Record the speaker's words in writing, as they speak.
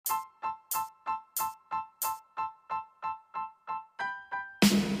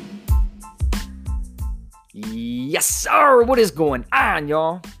Yes, sir. What is going on,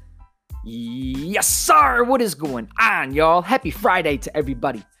 y'all? Yes, sir. What is going on, y'all? Happy Friday to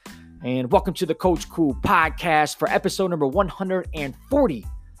everybody. And welcome to the Coach Cool podcast for episode number 140,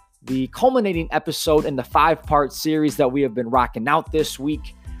 the culminating episode in the 5-part series that we have been rocking out this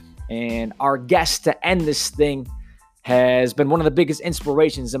week. And our guest to end this thing has been one of the biggest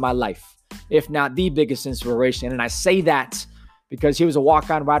inspirations in my life, if not the biggest inspiration. And I say that because he was a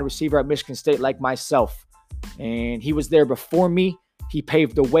walk-on wide receiver at Michigan State like myself. And he was there before me. He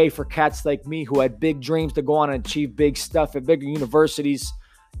paved the way for cats like me who had big dreams to go on and achieve big stuff at bigger universities,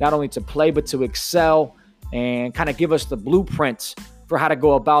 not only to play, but to excel and kind of give us the blueprints for how to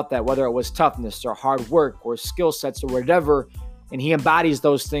go about that, whether it was toughness or hard work or skill sets or whatever. And he embodies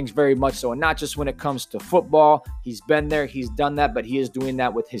those things very much so. And not just when it comes to football. He's been there, he's done that, but he is doing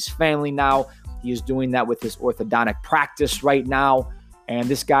that with his family now. He is doing that with his orthodontic practice right now. And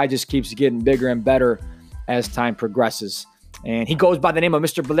this guy just keeps getting bigger and better as time progresses. And he goes by the name of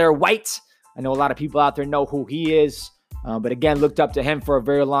Mr. Blair White. I know a lot of people out there know who he is. But again, looked up to him for a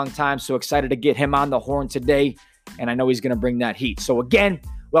very long time. So excited to get him on the horn today. And I know he's going to bring that heat. So again,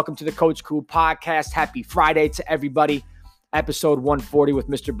 welcome to the Coach Cool podcast. Happy Friday to everybody. Episode 140 with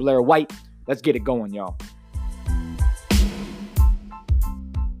Mr. Blair White. Let's get it going, y'all.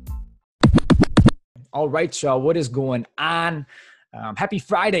 All right, y'all. What is going on? Happy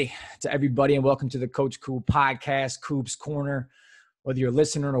Friday to everybody, and welcome to the Coach Cool podcast, Coop's Corner. Whether you're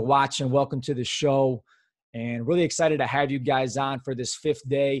listening or watching, welcome to the show. And really excited to have you guys on for this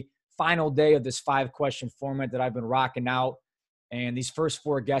final day of this 5-question format that I've been rocking out. And these first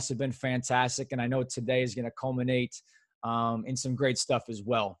 4 guests have been fantastic, and I know today is going to culminate in some great stuff as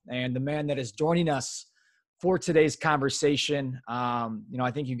well. And the man that is joining us for today's conversation,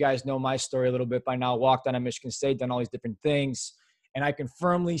 I think you guys know my story a little bit by now. Walked on at Michigan State, done all these different things. And I can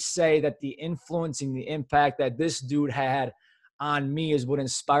firmly say that the influencing, the impact that this dude had on me is what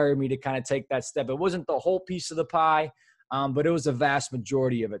inspired me to kind of take that step. It wasn't the whole piece of the pie, but it was a vast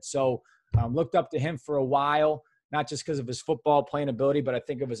majority of it. So looked up to him for a while, not just because of his football playing ability, but I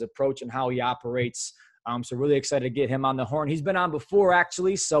think of his approach and how he operates. So really excited to get him on the horn. He's been on before,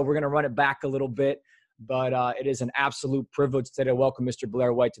 actually, so we're going to run it back a little bit. But it is an absolute privilege today to welcome Mr.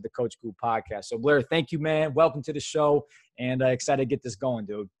 Blair White to the Coach Cool podcast. So, Blair, thank you, man. Welcome to the show, and excited to get this going,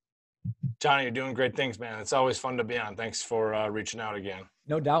 dude. Johnny, you're doing great things, man. It's always fun to be on. Thanks for reaching out again.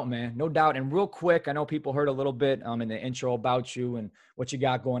 No doubt, man. No doubt. And real quick, I know people heard a little bit in the intro about you and what you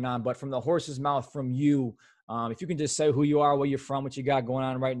got going on, but from the horse's mouth from you, if you can just say who you are, where you're from, what you got going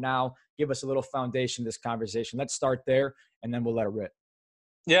on right now, give us a little foundation of this conversation. Let's start there, and then we'll let it rip.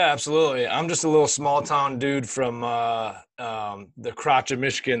 Yeah, absolutely. I'm just a little small town dude from the crotch of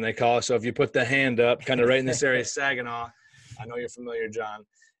Michigan, they call it. So if you put the hand up, kind of right in this area, Saginaw, I know you're familiar, John,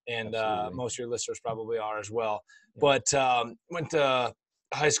 and most of your listeners probably are as well. Yeah. But went to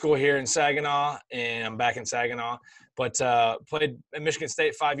high school here in Saginaw, and I'm back in Saginaw. But played at Michigan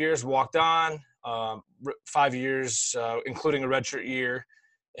State 5 years, walked on 5 years, including a redshirt year,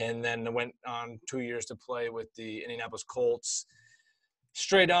 and then went on 2 years to play with the Indianapolis Colts.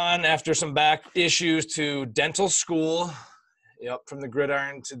 Straight on after some back issues to dental school. Yep, from the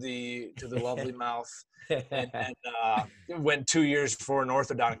gridiron to the lovely mouth. And went 2 years for an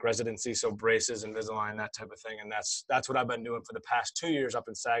orthodontic residency, so braces, Invisalign, that type of thing. And that's what I've been doing for the past 2 years up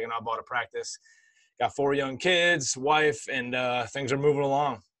in Saginaw. Bought a practice, got 4 young kids, wife, and things are moving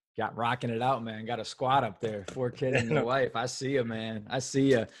along. Got rocking it out, man. Got a squad up there, 4 kids and a wife. I see you, man. I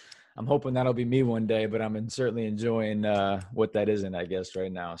see you. I'm hoping that'll be me one day, but I'm certainly enjoying what that isn't, I guess,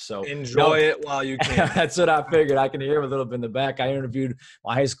 right now. So enjoy it while you can. That's what I figured. I can hear him a little bit in the back. I interviewed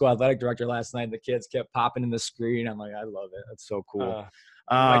my high school athletic director last night, and the kids kept popping in the screen. I'm like, I love it. That's so cool.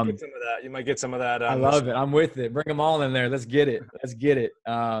 You might get some of that. I love it. I'm with it. Bring them all in there. Let's get it.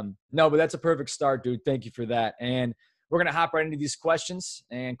 No, but that's a perfect start, dude. Thank you for that. And we're going to hop right into these questions.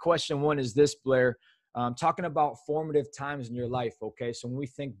 And question 1 is this, Blair. Talking about formative times in your life, okay? So when we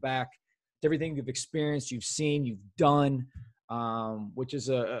think back to everything you've experienced, you've seen, you've done, which is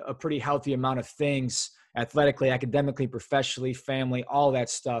a pretty healthy amount of things, athletically, academically, professionally, family, all that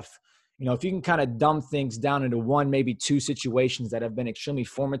stuff. If you can kind of dumb things down into 1, maybe 2 situations that have been extremely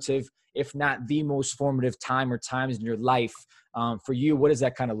formative, if not the most formative time or times in your life, for you, what does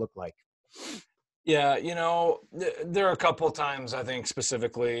that kind of look like? Yeah, there are a couple of times, I think,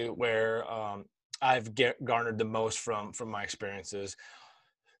 specifically where I've garnered the most from my experiences.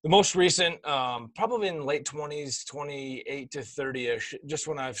 The most recent, probably in late 20s, 28 to 30ish, just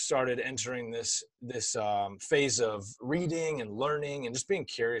when I've started entering this phase of reading and learning and just being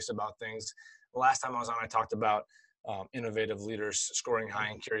curious about things. The last time I was on, I talked about innovative leaders scoring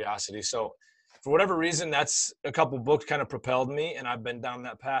high in curiosity. So for whatever reason, that's a couple books kind of propelled me, and I've been down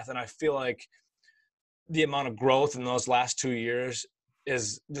that path. And I feel like the amount of growth in those last 2 years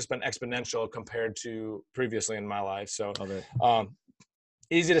has just been exponential compared to previously in my life. So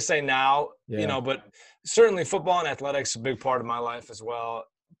easy to say now, but certainly football and athletics is a big part of my life as well.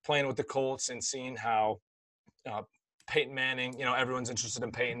 Playing with the Colts and seeing how Peyton Manning, everyone's interested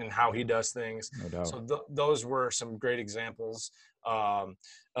in Peyton and how he does things. No doubt. So those were some great examples of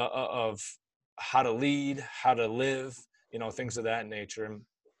how to lead, how to live, things of that nature. And,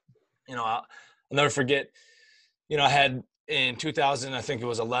 I'll never forget, I had in 2000, I think it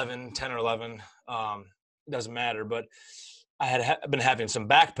was 10 or 11, doesn't matter, but I had been having some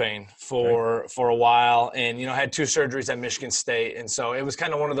back pain for a while, and I had 2 surgeries at Michigan State, and so it was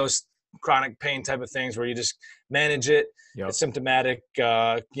kind of one of those chronic pain type of things where you just manage it. It's symptomatic,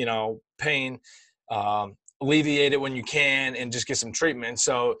 pain, alleviate it when you can, and just get some treatment.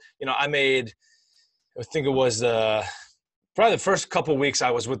 So I think it was probably the first couple of weeks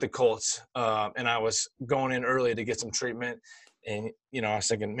I was with the Colts, and I was going in early to get some treatment, and I was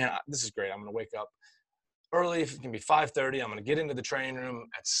thinking, man, this is great. I'm going to wake up early. If it can be 5:30, I'm going to get into the training room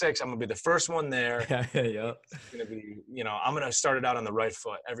at 6. I'm going to be the first one there. It's going to be, I'm going to start it out on the right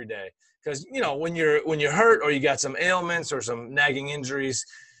foot every day. Because, when you're hurt or you got some ailments or some nagging injuries,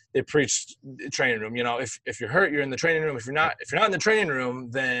 they preach the training room. If you're hurt, you're in the training room. If you're not in the training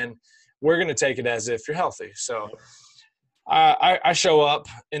room, then we're going to take it as if you're healthy. So I show up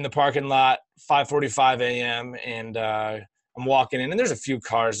in the parking lot 5:45 a.m. and I'm walking in, and there's a few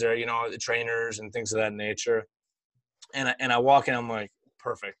cars there, the trainers and things of that nature. And I walk in, I'm like,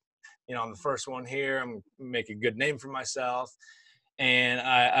 perfect. I'm the first one here. I'm make a good name for myself. And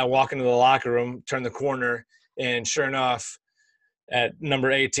I walk into the locker room, turn the corner, and sure enough, at number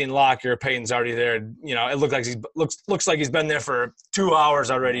 18 locker, Peyton's already there. It looks like he's been there for 2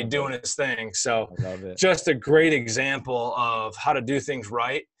 hours already doing his thing. So just a great example of how to do things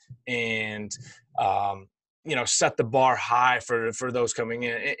right and set the bar high for those coming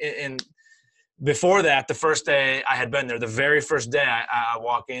in. And before that, the first day I had been there, the very first day I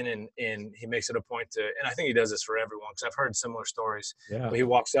walk in and he makes it a point to, and I think he does this for everyone because I've heard similar stories. Yeah. But he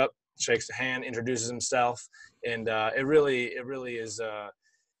walks up, shakes the hand, introduces himself, and it really is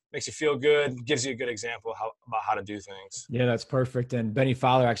makes you feel good, gives you a good example about how to do things. Yeah, that's perfect. And Benny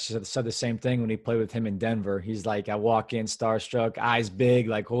Fowler actually said the same thing when he played with him in Denver. He's like, I walk in, starstruck, eyes big,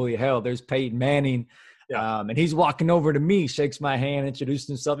 like, holy hell, there's Peyton Manning. Yeah. And he's walking over to me, shakes my hand, introduces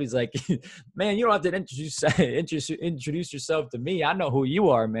himself. He's like, man, you don't have to introduce yourself to me. I know who you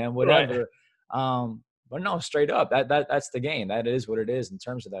are, man, whatever. Right. But no, straight up, that's the game. That is what it is in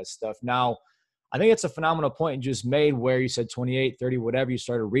terms of that stuff. Now, I think it's a phenomenal point you just made where you said 28, 30, whatever, you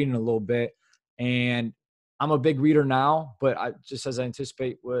started reading a little bit. And I'm a big reader now, but just as I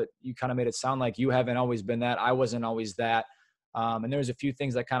anticipate what you kind of made it sound like, you haven't always been that. I wasn't always that. And there was a few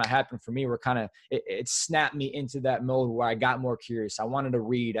things that kind of happened for me where it snapped me into that mode where I got more curious. I wanted to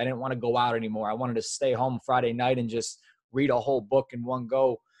read. I didn't want to go out anymore. I wanted to stay home Friday night and just read a whole book in one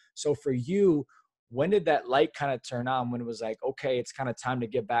go. So for you, when did that light kind of turn on when it was like, okay, it's kind of time to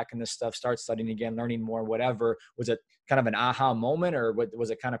get back in this stuff, start studying again, learning more, whatever? Was it kind of an aha moment or was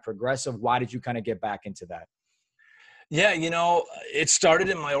it kind of progressive? Why did you kind of get back into that? Yeah, it started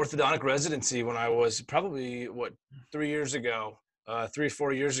in my orthodontic residency when I was probably 3 years ago, 3 or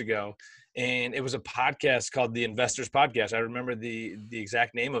 4 years ago. And it was a podcast called The Investors Podcast. I remember the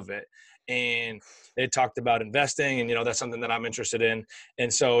exact name of it. And they talked about investing and, that's something that I'm interested in.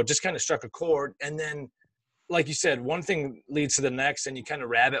 And so it just kind of struck a chord. And then, like you said, one thing leads to the next and you kind of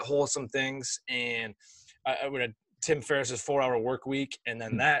rabbit hole some things. And I read Tim Ferriss's 4-Hour Work Week. And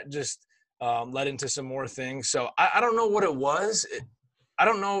then that just led into some more things. So I don't know what it was. I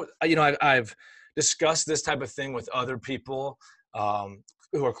don't know. I've discussed this type of thing with other people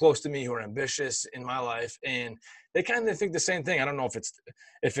who are close to me, who are ambitious in my life. And they kind of think the same thing. I don't know if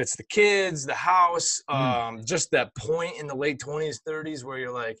it's the kids, the house, just that point in the late 20s, 30s where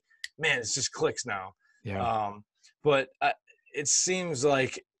you're like, man, it just clicks now. Yeah. But it seems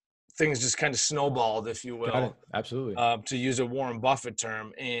like things just kind of snowballed, if you will. Absolutely. To use a Warren Buffett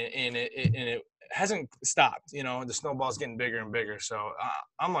term, and it hasn't stopped. The snowball's getting bigger and bigger. So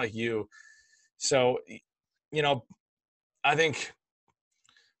I'm like you. So, I think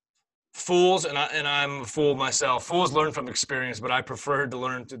fools, and I'm a fool myself. Fools learn from experience, but I prefer to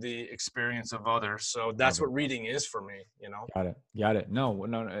learn through the experience of others. So that's what reading is for me. Got it. No,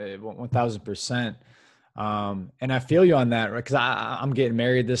 1,000%. And I feel you on that, right? Because I'm getting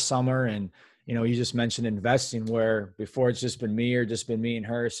married this summer, and You just mentioned investing, where before it's just been me and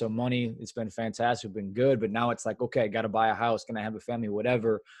her. So money, it's been fantastic, been good. But now it's like, okay, I got to buy a house. Can I have a family?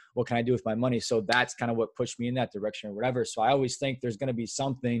 Whatever. What can I do with my money? So that's kind of what pushed me in that direction or whatever. So I always think there's going to be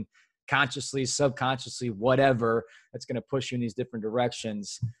something consciously, subconsciously, whatever, that's going to push you in these different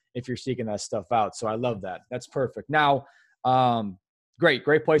directions if you're seeking that stuff out. So I love that. That's perfect. Now, great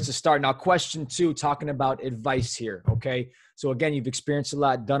place to start. Now, question 2, talking about advice here. Okay. So again, you've experienced a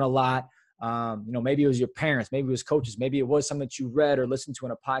lot, done a lot. Maybe it was your parents, maybe it was coaches, maybe it was something that you read or listened to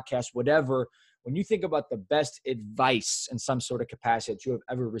in a podcast, whatever. When you think about the best advice in some sort of capacity that you have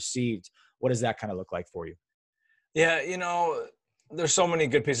ever received, what does that kind of look like for you? Yeah, there's so many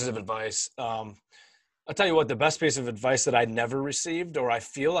good pieces of advice. I'll tell you what, the best piece of advice that I never received, or I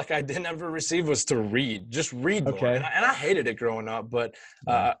feel like I didn't ever receive, was to read. Just read more. Okay. And I hated it growing up. But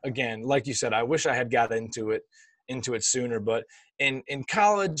again, like you said, I wish I had got into it sooner. But in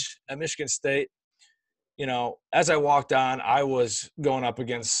college at Michigan State, as I walked on, I was going up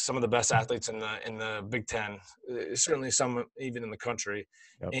against some of the best athletes in the Big Ten, certainly some even in the country.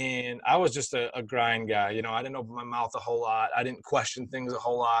 Yep. And I was just a grind guy. I didn't open my mouth a whole lot. I didn't question things a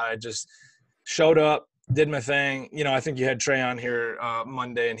whole lot. I just showed up, did my thing. I think you had Trey on here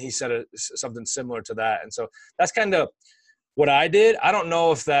Monday, and he said something similar to that. And so that's kind of what I did. I don't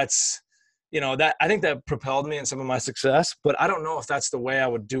know if that's, that I think that propelled me in some of my success, but I don't know if that's the way I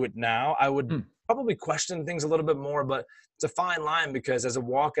would do it now. I would probably question things a little bit more, but it's a fine line, because as a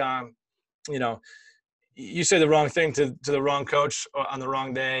walk-on, you say the wrong thing to the wrong coach on the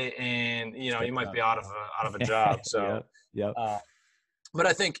wrong day, and you might be out of a job. So yeah. But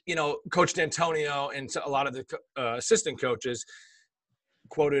I think Coach D'Antonio and a lot of the assistant coaches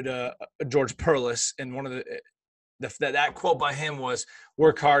quoted George Perlis, and one of that quote by him was,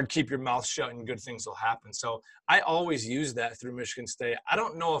 "Work hard, keep your mouth shut, and good things will happen." So I always use that through Michigan State. I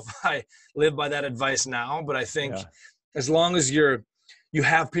don't know if I live by that advice now, but I think as long as you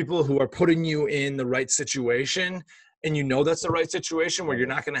have people who are putting you in the right situation, and that's the right situation where you're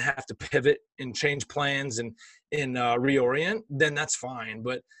not going to have to pivot and change plans and reorient, then that's fine.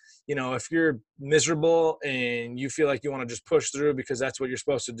 But if you're miserable and you feel like you want to just push through because that's what you're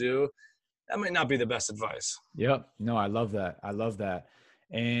supposed to do, that might not be the best advice. Yep. No, I love that.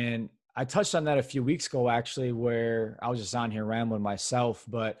 And I touched on that a few weeks ago, actually, where I was just on here rambling myself,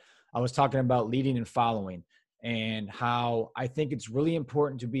 but I was talking about leading and following, and how I think it's really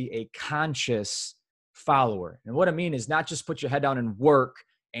important to be a conscious follower. And what I mean is not just put your head down and work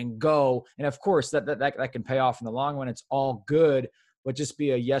and go. And of course that can pay off in the long run. It's all good, but just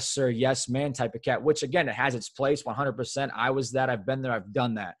be a yes, sir, yes, man type of cat, which again, it has its place 100%. I was that. I've been there. I've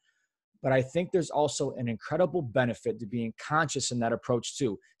done that. But I think there's also an incredible benefit to being conscious in that approach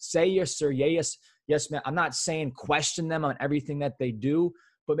too. Say yes, sir, yes, man. I'm not saying question them on everything that they do,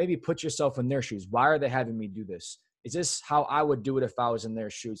 but maybe put yourself in their shoes. Why are they having me do this? Is this how I would do it if I was in their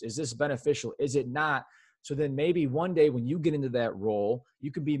shoes? Is this beneficial? Is it not? So then maybe one day when you get into that role,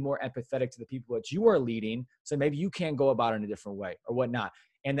 you can be more empathetic to the people that you are leading. So maybe you can go about it in a different way or whatnot.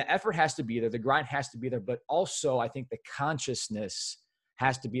 And the effort has to be there. The grind has to be there. But also I think the consciousness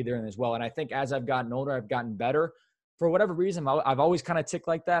has to be there as well. And I think as I've gotten older, I've gotten better. For whatever reason, I've always kind of ticked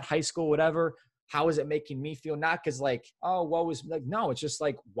like that, high school, whatever. How is it making me feel? Not because like, oh, what was like, no, it's just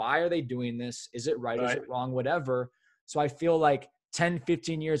like, why are they doing this? Is it right? Is it wrong? Whatever. So I feel like 10,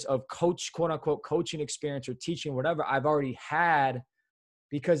 15 years of quote unquote, coaching experience or teaching, whatever I've already had,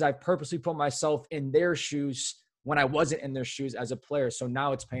 because I purposely put myself in their shoes when I wasn't in their shoes as a player. So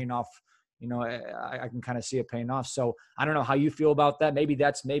now it's paying off. I can kind of see it paying off. So I don't know how you feel about that. Maybe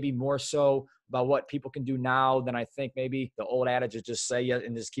that's more so about what people can do now than I think maybe the old adage is just say yes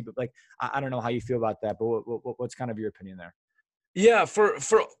and just keep it like, I don't know how you feel about that, but what's kind of your opinion there? Yeah. For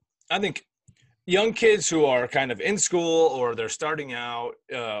I think young kids who are kind of in school or they're starting out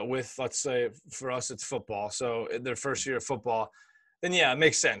with, let's say for us, it's football. So their first year of football, then yeah, it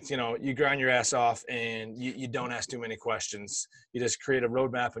makes sense. You grind your ass off and you don't ask too many questions. You just create a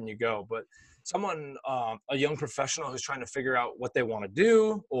roadmap and you go. But someone, a young professional who's trying to figure out what they want to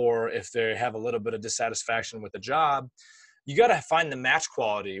do, or if they have a little bit of dissatisfaction with the job, you got to find the match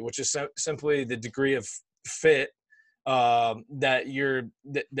quality, which is simply the degree of fit that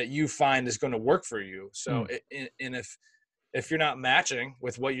you find is going to work for you. So, and if you're not matching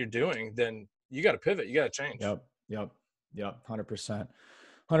with what you're doing, then you got to pivot. You got to change. Yep. 100%.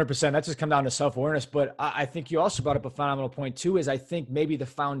 That just come down to self-awareness. But I think you also brought up a phenomenal point too, is I think maybe the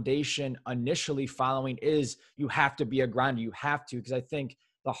foundation initially following is you have to be a grinder. You have to, because I think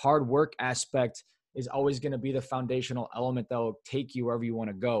the hard work aspect is always going to be the foundational element that will take you wherever you want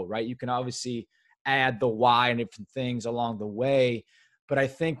to go, right? You can obviously add the why and different things along the way, But I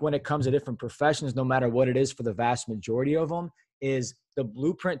think when it comes to different professions, no matter what it is, for the vast majority of them, is the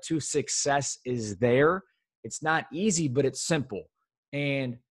blueprint to success is there. It's not easy, but it's simple.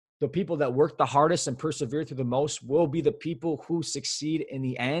 And the people that work the hardest and persevere through the most will be the people who succeed in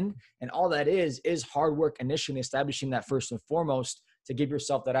the end. And all that is hard work initially, establishing that first and foremost to give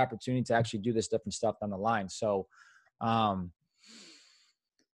yourself that opportunity to actually do this different stuff down the line. So, I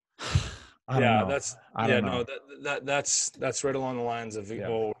don't know. That's right along the lines of what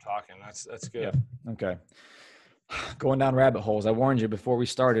we're talking. That's good. Yeah. Okay. Going down rabbit holes. I warned you before we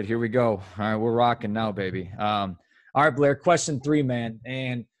started. Here we go. All right, we're rocking now, baby. All right, Blair, question 3, man.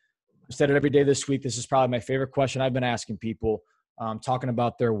 And I've said it every day this week. This is probably my favorite question I've been asking people, talking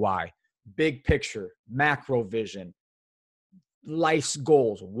about their why. Big picture, macro vision, life's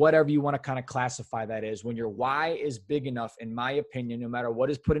goals, whatever you want to kind of classify that is. When your why is big enough, in my opinion, no matter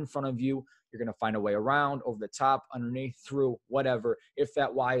what is put in front of you, you're going to find a way around, over the top, underneath, through, whatever, if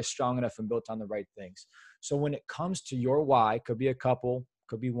that why is strong enough and built on the right things. So when it comes to your why, could be a couple,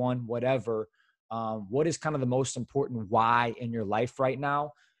 could be one, whatever, what is kind of the most important why in your life right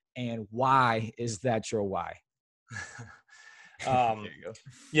now? And why is that your why?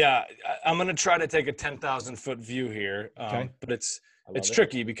 Yeah, I'm going to try to take a 10,000 foot view here, but it's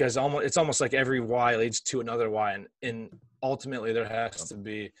tricky because it's almost like every why leads to another why. And ultimately there has to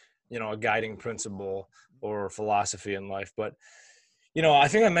be, a guiding principle or philosophy in life. But, I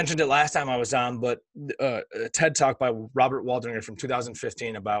think I mentioned it last time I was on, but a TED Talk by Robert Waldinger from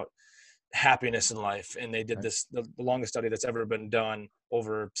 2015 about happiness in life. And they did the longest study that's ever been done,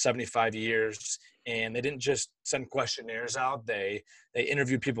 over 75 years. And they didn't just send questionnaires out. They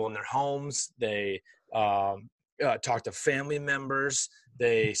interviewed people in their homes. They talked to family members.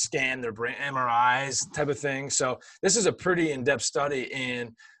 They scanned their brain, MRIs type of thing. So this is a pretty in-depth study.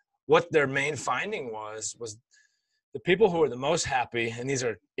 And what their main finding was the people who are the most happy, and these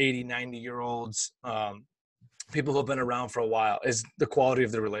are 80, 90-year-olds, people who have been around for a while, is the quality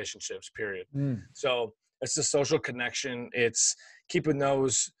of the relationships, period. So it's the social connection. It's keeping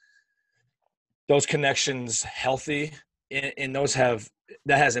those connections healthy, and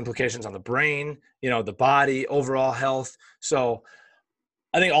that has implications on the brain, the body, overall health. So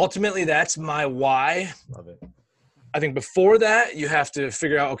I think ultimately that's my why. Love it. I think before that, you have to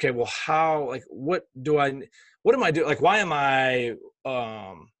figure out, okay, well, what am I doing? Like, why am I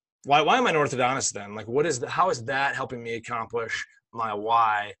an orthodontist then? Like, how is that helping me accomplish my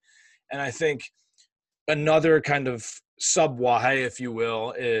why? And I think another kind of sub why, if you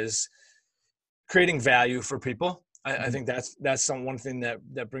will, is creating value for people. I think that's one thing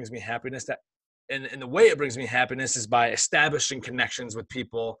that brings me happiness. And the way it brings me happiness is by establishing connections with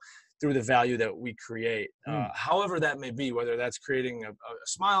people through the value that we create. However that may be, whether that's creating a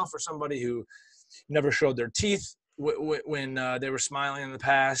smile for somebody who never showed their teeth when they were smiling in the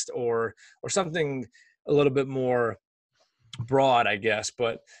past, or something a little bit more broad, I guess.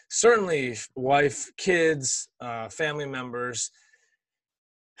 But certainly wife, kids, family members.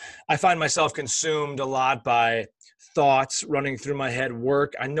 I find myself consumed a lot by thoughts running through my head,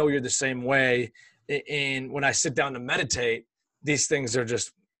 work. I know you're the same way. And when I sit down to meditate, these things are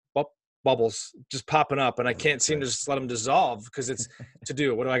just bubbles just popping up, and I can't seem to just let them dissolve, because it's what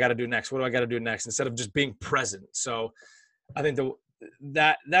do I got to do next? What do I got to do next? Instead of just being present. So I think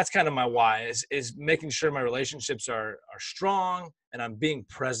that's kind of my why, is making sure my relationships are strong and I'm being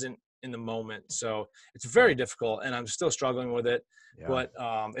present in the moment. So it's very difficult, and I'm still struggling with it, but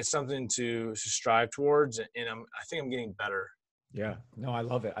it's something to strive towards, and I think I'm getting better. Yeah, no, I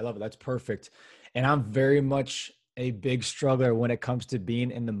love it. That's perfect. And I'm very much a big struggler when it comes to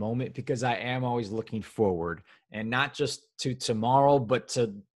being in the moment, because I am always looking forward, and not just to tomorrow, but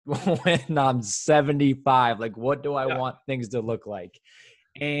to when I'm 75. Like, what do I want things to look like?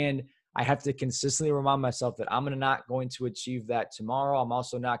 And I have to consistently remind myself that I'm not going to achieve that tomorrow. I'm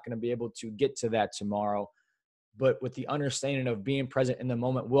also not going to be able to get to that tomorrow. But with the understanding of being present in the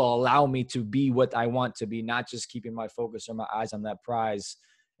moment will allow me to be what I want to be, not just keeping my focus or my eyes on that prize.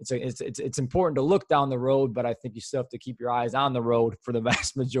 It's important to look down the road, but I think you still have to keep your eyes on the road for the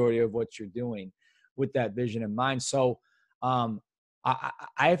vast majority of what you're doing with that vision in mind. So I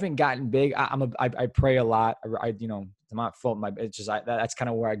haven't gotten big. I pray a lot. I'm not full. That's kind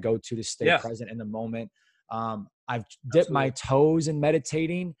of where I go to stay present in the moment. I've dipped my toes in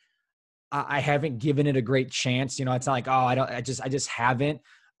meditating. I haven't given it a great chance. It's not like, I just haven't.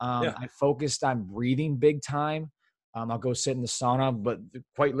 I focused on breathing big time. I'll go sit in the sauna, but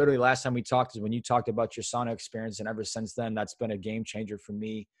quite literally last time we talked is when you talked about your sauna experience. And ever since then, that's been a game changer for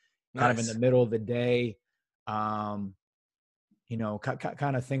me. Nice. Kind of in the middle of the day, kind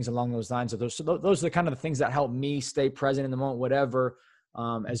of things along those lines. So those are the kind of the things that help me stay present in the moment, whatever.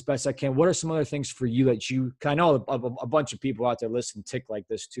 as best I can. What are some other things for you that I know a bunch of people out there listening tick like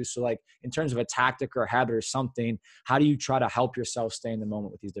this too. So like in terms of a tactic or a habit or something, how do you try to help yourself stay in the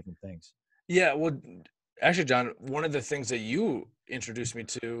moment with these different things? Yeah, well, actually, John, one of the things that you introduced me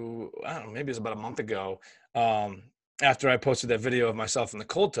to, I don't know, maybe it was about a month ago, after I posted that video of myself in the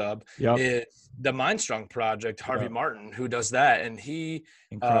cold tub, Yep. is the Mindstrong Project, Harvey Martin, who does that. And he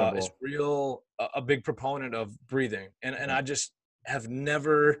is a big proponent of breathing. And I just have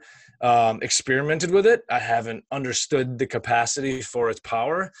never experimented with it. I haven't understood the capacity for its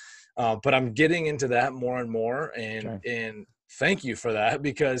power, but I'm getting into that more and more. And thank you for that,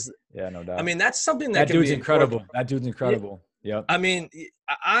 because no doubt. I mean, that's something that dude's incredible. That dude's incredible. Yeah. I mean,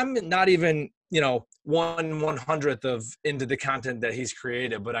 I'm not even, 1/100th of into the content that he's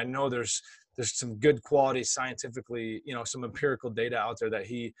created, but I know there's some good quality scientifically, some empirical data out there that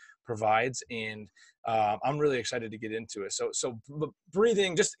he provides. And I'm really excited to get into it. So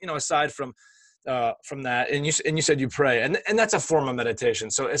breathing, just, aside from that, and you said you pray, and that's a form of meditation.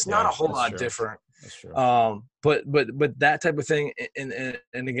 So it's not a whole lot different. That's true. But that type of thing, and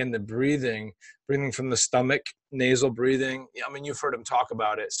again, the breathing from the stomach, nasal breathing. I mean, you've heard him talk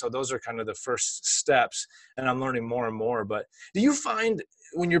about it. So those are kind of the first steps, and I'm learning more and more. But do you find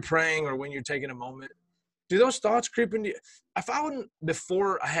when you're praying or when you're taking a moment, do those thoughts creep into you? I found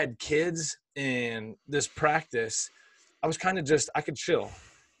before I had kids in this practice, I was kind of I could chill.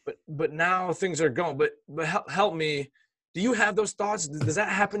 But now things are going. But help me. Do you have those thoughts? Does that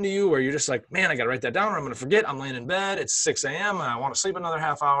happen to you, where you're just like, man, I got to write that down, or I'm going to forget? I'm laying in bed. It's 6 a.m. and I want to sleep another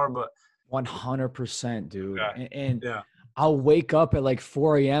half hour. But 100%, dude. Okay. And I'll wake up at like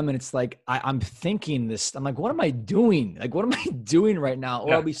 4 a.m. and it's like I'm thinking this. I'm like, what am I doing? Like, what am I doing right now?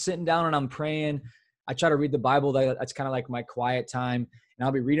 Or I'll be sitting down and I'm praying. I try to read the Bible. That's kind of like my quiet time. And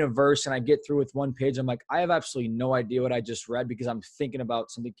I'll be reading a verse and I get through with one page. I'm like, I have absolutely no idea what I just read, because I'm thinking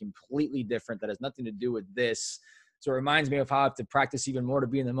about something completely different that has nothing to do with this. So it reminds me of how I have to practice even more to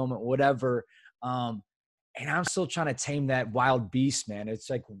be in the moment, whatever. And I'm still trying to tame that wild beast, man. It's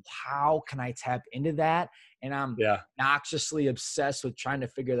like, how can I tap into that? And I'm noxiously obsessed with trying to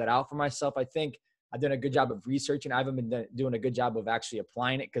figure that out for myself. I think I've done a good job of researching. I haven't been doing a good job of actually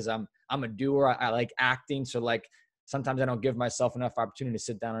applying it, because I'm a doer. I like acting. So like sometimes I don't give myself enough opportunity to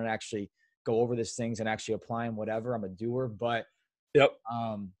sit down and actually go over these things and actually apply them, whatever. I'm a doer, but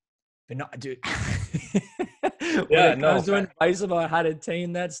but no, dude. When it comes to advice about how to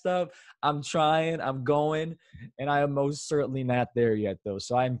tame that stuff, I'm trying, I'm going, and I am most certainly not there yet, though.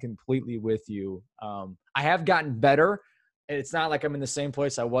 So I'm completely with you. I have gotten better. It's not like I'm in the same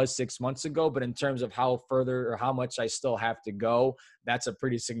place I was 6 months ago, but in terms of how further or how much I still have to go, that's a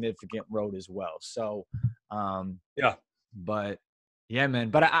pretty significant road as well. So, but yeah, man.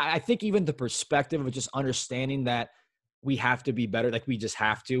 But I think even the perspective of just understanding that we have to be better, like we just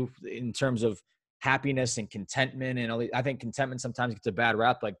have to, in terms of happiness and contentment. And I think contentment sometimes gets a bad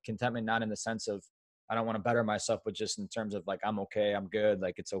rap, like contentment, not in the sense of I don't want to better myself, but just in terms of like, I'm okay, I'm good.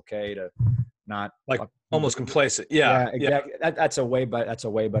 Like it's okay to not like almost complacent. Yeah, exactly. That's a way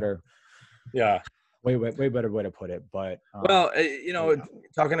better. Yeah. Way better way to put it. But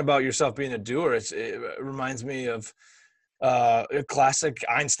talking about yourself being a doer, it reminds me of a classic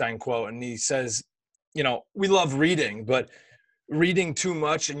Einstein quote. And he says, we love reading, but reading too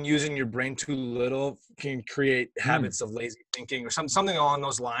much and using your brain too little can create habits of lazy thinking or something along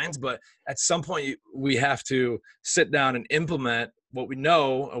those lines. But at some point we have to sit down and implement what we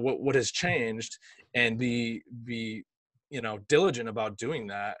know or what has changed, and be diligent about doing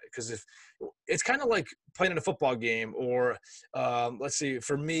that. Because if it's kind of like playing in a football game, or let's see,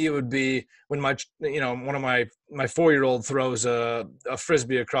 for me, it would be when one of my 4-year-old throws a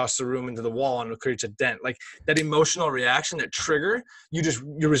Frisbee across the room into the wall and it creates a dent. Like that emotional reaction, that trigger, you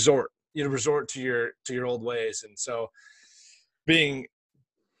resort to your old ways. And so being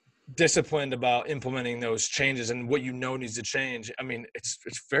disciplined about implementing those changes and what needs to change. I mean, it's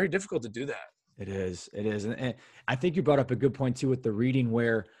very difficult to do that. It is. And I think you brought up a good point too with the reading,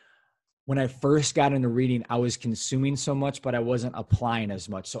 where when I first got into reading, I was consuming so much, but I wasn't applying as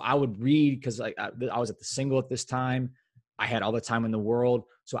much. So I would read because I was at the single at this time. I had all the time in the world.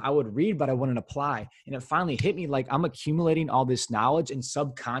 So I would read, but I wouldn't apply. And it finally hit me like I'm accumulating all this knowledge, and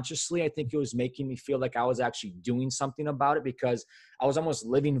subconsciously, I think it was making me feel like I was actually doing something about it, because I was almost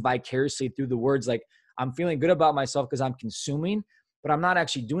living vicariously through the words. Like I'm feeling good about myself because I'm consuming, but I'm not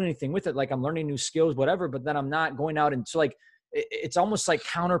actually doing anything with it. Like I'm learning new skills, whatever, but then I'm not going out. And so like, it's almost like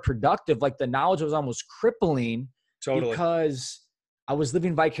counterproductive. Like the knowledge was almost crippling. Totally. Because I was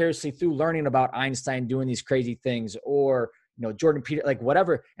living vicariously through learning about Einstein doing these crazy things, or, Jordan Peterson, like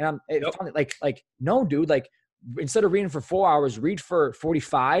whatever. And I'm like, no, dude, like instead of reading for 4 hours, read for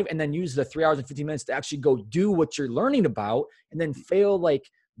 45 and then use the 3 hours and 15 minutes to actually go do what you're learning about and then fail like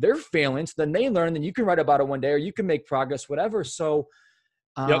they're failing. So then they learn, then you can write about it one day or you can make progress, whatever. So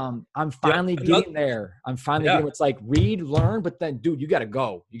I'm finally getting there. I'm finally getting, it's like read, learn, but then dude, you got to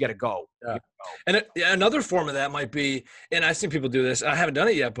go. You got to go. Yeah. And another form of that might be, and I've seen people do this, I haven't done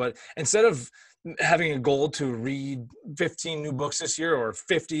it yet, but instead of having a goal to read 15 new books this year or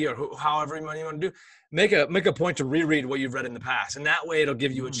 50 or however many you want to do, make a point to reread what you've read in the past. And that way it'll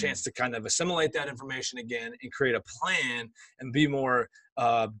give you a chance to kind of assimilate that information again and create a plan and be more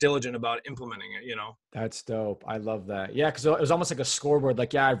diligent about implementing it, you know? That's dope. I love that. Yeah. Cause it was almost like a scoreboard.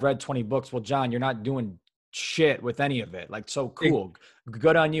 Like, yeah, I've read 20 books. Well, John, you're not doing shit with any of it. Like, so cool.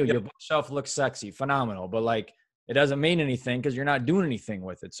 Good on you. Your bookshelf looks sexy, phenomenal, but like, it doesn't mean anything because you're not doing anything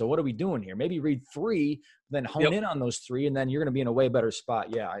with it. So what are we doing here? Maybe read 3, then hone in on those 3, and then you're going to be in a way better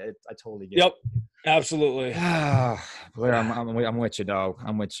spot. Yeah, I totally get it. Absolutely. Blair, I'm with you, dog.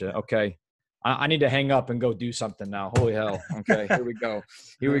 I'm with you. Okay. I need to hang up and go do something now. Holy hell. Okay, here we go.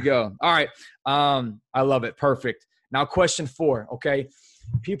 Here we go. All right. I love it. Perfect. Now, question 4, okay?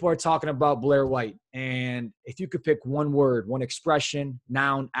 People are talking about Blair White, and if you could pick one word, one expression,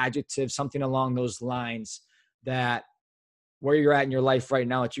 noun, adjective, something along those lines that where you're at in your life right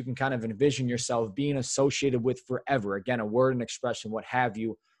now that you can kind of envision yourself being associated with forever. Again, a word and expression, what have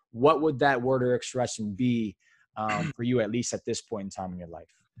you. What would that word or expression be for you, at least at this point in time in your life?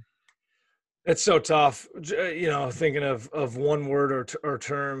 It's so tough, you know, thinking of one word or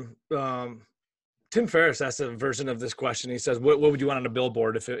term. Tim Ferriss asked a version of this question. He says, what would you want on a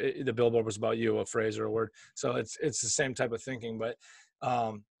billboard if the billboard was about you, a phrase or a word? So it's the same type of thinking, but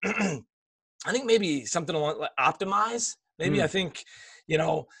I think maybe something along like optimize. Maybe I think, you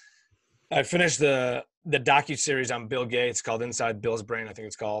know, I finished the docu-series on Bill Gates called Inside Bill's Brain, I think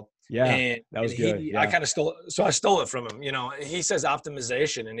it's called. Yeah, and that was good. I kind of stole it from him. You know, he says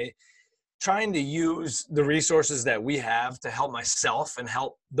optimization, and trying to use the resources that we have to help myself and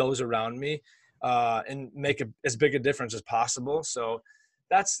help those around me and make as big a difference as possible. So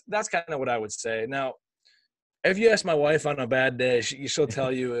that's kind of what I would say. Now, if you ask my wife on a bad day, she'll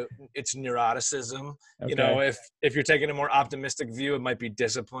tell you it's neuroticism. Okay. You know, if you're taking a more optimistic view, it might be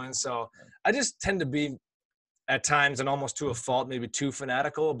discipline. So I just tend to be at times and almost to a fault, maybe too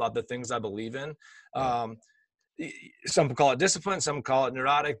fanatical about the things I believe in. Some call it discipline, some call it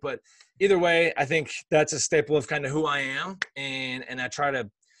neurotic, but either way, I think that's a staple of kind of who I am. And I try to,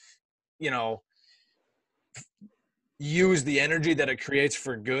 you know, use the energy that it creates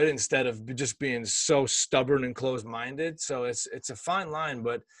for good instead of just being so stubborn and closed-minded. So it's a fine line,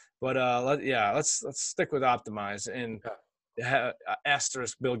 but let's stick with optimize and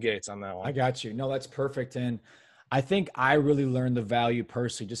asterisk Bill Gates on that one. I got you. No, that's perfect. And I think I really learned the value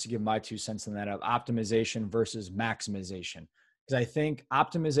personally, just to give my 2 cents on that, of optimization versus maximization. Because I think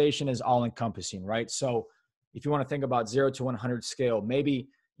optimization is all encompassing, right? So if you want to think about 0 to 100 scale, maybe,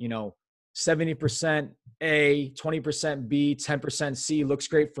 you know, 70% A, 20% B, 10% C looks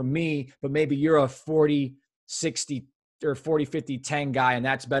great for me, but maybe you're a 40, 60 or 40, 50, 10 guy, and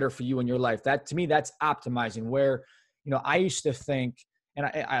that's better for you in your life. That, to me, that's optimizing. Where, you know, I used to think, and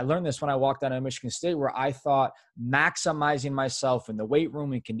I learned this when I walked out of Michigan State, where I thought maximizing myself in the weight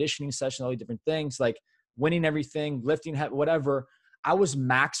room and conditioning session, all these different things, like winning everything, lifting, whatever, I was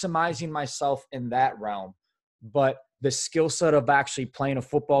maximizing myself in that realm. But the skill set of actually playing a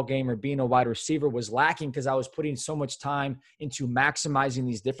football game or being a wide receiver was lacking because I was putting so much time into maximizing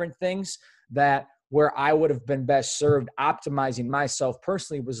these different things that where I would have been best served optimizing myself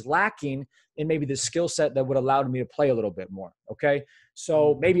personally was lacking in maybe the skill set that would allow me to play a little bit more. Okay.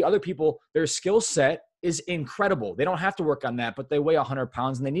 So maybe other people, their skill set is incredible. They don't have to work on that, but they weigh 100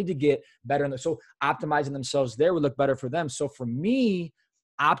 pounds and they need to get better. So optimizing themselves there would look better for them. So for me,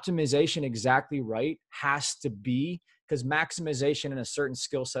 optimization, exactly right, has to be, because maximization in a certain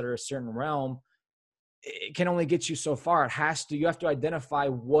skill set or a certain realm, it can only get you so far. You have to identify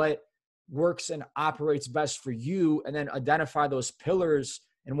what works and operates best for you, and then identify those pillars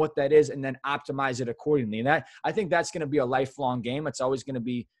and what that is, and then optimize it accordingly. And that, I think that's going to be a lifelong game. It's always going to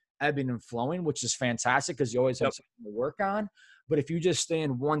be ebbing and flowing, which is fantastic because you always have something to work on. But if you just stay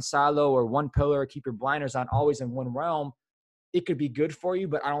in one silo or one pillar, keep your blinders on always in one realm, it could be good for you,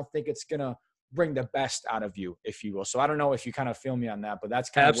 but I don't think it's going to bring the best out of you, if you will. So I don't know if you kind of feel me on that, but that's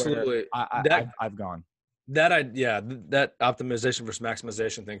kind of where I've gone. That optimization versus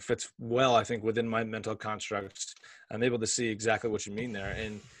maximization thing fits well, I think, within my mental constructs. I'm able to see exactly what you mean there.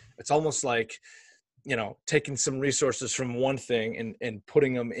 And it's almost like, you know, taking some resources from one thing and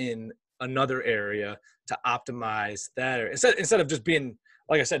putting them in another area to optimize that. Instead of just being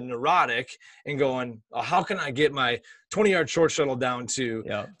like I said, neurotic and going, oh, how can I get my 20-yard short shuttle down to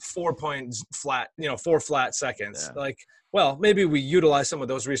 4 points flat, 4 flat seconds? Yeah. Like, well, maybe we utilize some of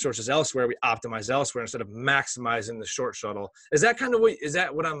those resources elsewhere. We optimize elsewhere instead of maximizing the short shuttle. Is that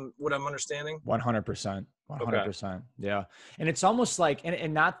what I'm understanding? 100%. 100%. Yeah. And it's almost like,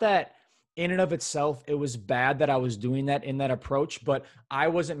 and not that in and of itself, it was bad that I was doing that in that approach, but I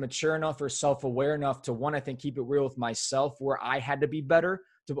wasn't mature enough or self-aware enough to, one, I think, keep it real with myself where I had to be better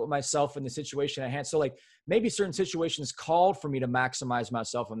to put myself in the situation I had. So like maybe certain situations called for me to maximize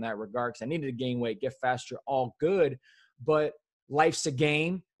myself in that regard because I needed to gain weight, get faster, all good. But life's a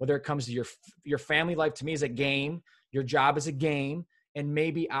game, whether it comes to your family life, to me, is a game. Your job is a game. And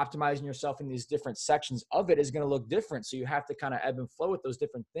maybe optimizing yourself in these different sections of it is going to look different. So you have to kind of ebb and flow with those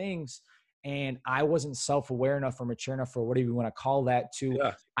different things. And I wasn't self-aware enough or mature enough, or whatever you want to call that,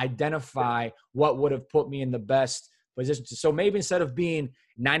 to identify what would have put me in the best position. So maybe instead of being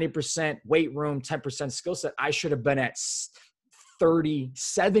 90% weight room, 10% skill set, I should have been at 30,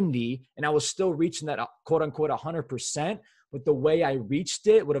 70, and I was still reaching that quote unquote 100%. But the way I reached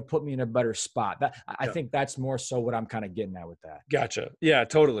it would have put me in a better spot. I think that's more so what I'm kind of getting at with that. Gotcha. Yeah,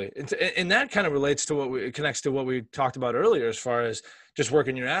 totally. And that kind of relates to connects to what we talked about earlier, as far as just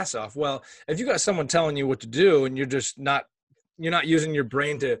working your ass off. Well, if you got someone telling you what to do and you're not using your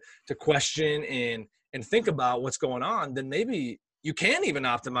brain to question and think about what's going on, then maybe you can't even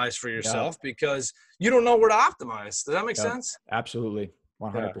optimize for yourself because you don't know where to optimize. Does that make sense? Absolutely.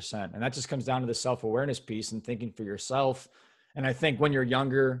 100%. And that just comes down to the self-awareness piece and thinking for yourself. And I think when you're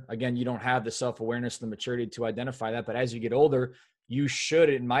younger, again, you don't have the self-awareness, the maturity to identify that. But as you get older, you should,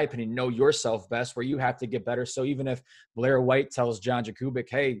 in my opinion, know yourself best, where you have to get better. So even if Blair White tells John Jakubik,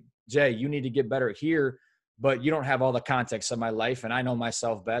 hey, Jay, you need to get better here, but you don't have all the context of my life and I know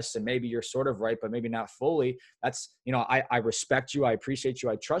myself best, and maybe you're sort of right, but maybe not fully. That's, I respect you. I appreciate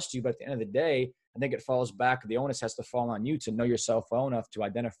you. I trust you. But at the end of the day, I think it falls back. The onus has to fall on you to know yourself well enough to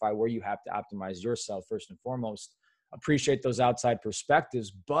identify where you have to optimize yourself first and foremost. Appreciate those outside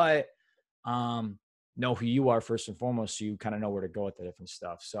perspectives, but know who you are first and foremost, so you kind of know where to go with the different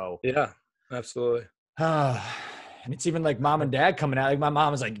stuff. So yeah, absolutely. And it's even like mom and dad coming out. Like my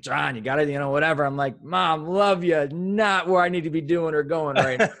mom was like, John, you got to, whatever. I'm like, Mom, love you. Not where I need to be doing or going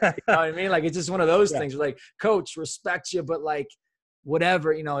right now. You know what I mean? Like, it's just one of those things. Like, coach, respect you, but like,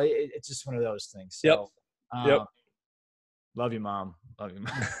 whatever, it's just one of those things. So, love you, Mom. Love you,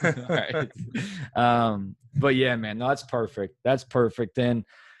 Mom. All right. But yeah, man, no, that's perfect. That's perfect. And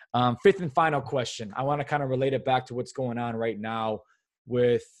fifth and final question. I want to kind of relate it back to what's going on right now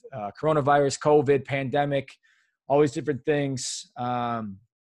with coronavirus, COVID, pandemic, all these different things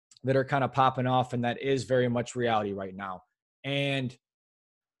that are kind of popping off, and that is very much reality right now. And,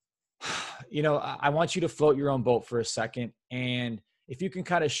 I want you to float your own boat for a second. And if you can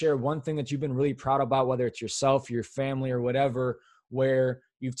kind of share one thing that you've been really proud about, whether it's yourself, your family, or whatever, where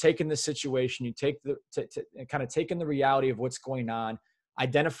you've taken the situation, you take kind of taken the reality of what's going on,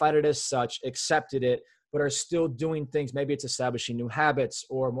 identified it as such, accepted it, but are still doing things. Maybe it's establishing new habits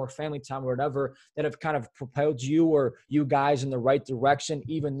or more family time or whatever, that have kind of propelled you or you guys in the right direction,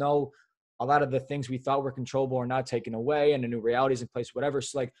 even though a lot of the things we thought were controllable are not taken away and a new reality is in place, whatever.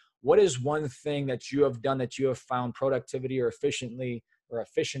 So like, what is one thing that you have done that you have found productivity or efficiency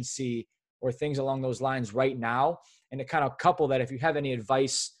or things along those lines right now? And to kind of couple that, if you have any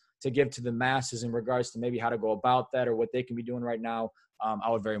advice to give to the masses in regards to maybe how to go about that or what they can be doing right now, I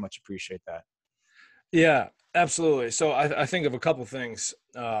would very much appreciate that. Yeah, absolutely. So I think of a couple things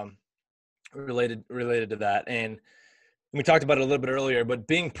related to that. And we talked about it a little bit earlier, but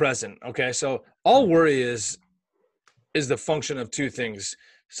being present. Okay. So all worry is the function of two things: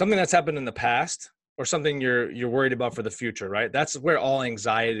 something that's happened in the past or something you're worried about for the future, right? That's where all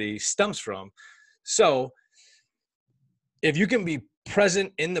anxiety stems from. So if you can be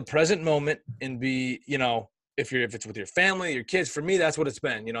present in the present moment and be, if it's with your family, your kids, for me, that's what it's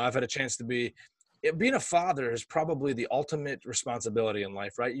been. I've had a chance to being a father is probably the ultimate responsibility in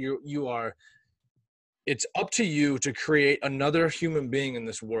life, right? It's up to you to create another human being in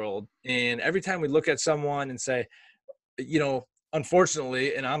this world. And every time we look at someone and say,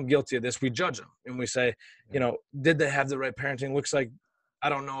 unfortunately, and I'm guilty of this, we judge them and we say, did they have the right parenting? Looks like, I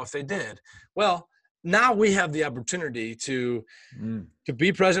don't know if they did. Well, now we have the opportunity to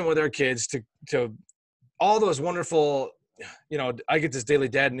be present with our kids, to all those wonderful, I get this daily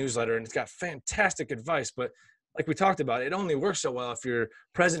dad newsletter and it's got fantastic advice, but like we talked about, it only works so well if you're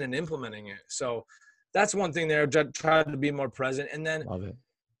present and implementing it. So that's one thing there. Try to be more present. And then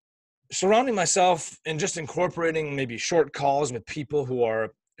surrounding myself and just incorporating maybe short calls with people who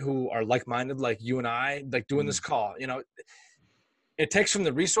are like-minded, like you and I, like doing this call. it takes from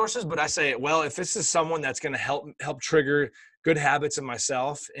the resources, but I say, well, if this is someone that's going to help trigger good habits in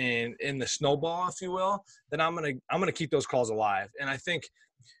myself and in the snowball, if you will, then I'm going to keep those calls alive. And I think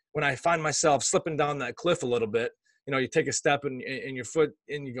when I find myself slipping down that cliff a little bit, you take a step and your foot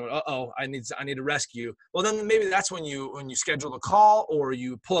and you go, uh-oh, I need a rescue. Well, then maybe that's when you schedule a call or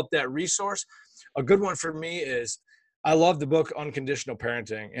you pull up that resource. A good one for me is, I love the book Unconditional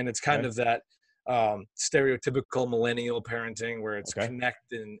Parenting, and it's kind of that stereotypical millennial parenting where it's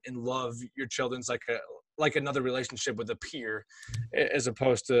connect and love your children's like another relationship with a peer, as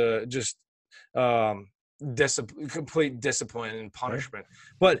opposed to just complete discipline and punishment.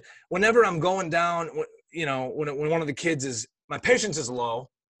 But whenever I'm going down, when one of the kids is, my patience is low,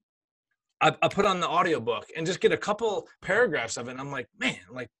 I put on the audiobook and just get a couple paragraphs of it. And I'm like, man,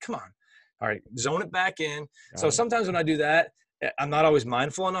 come on. All right, zone it back in. So sometimes when I do that, I'm not always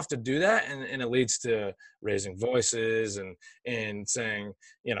mindful enough to do that. And it leads to raising voices and saying,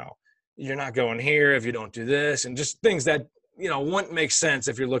 you're not going here if you don't do this, and just things that, wouldn't make sense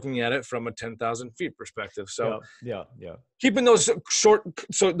if you're looking at it from a 10,000 feet perspective. So yeah. Keeping those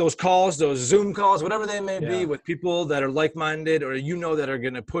those calls, those Zoom calls, whatever they may be, with people that are like-minded or that are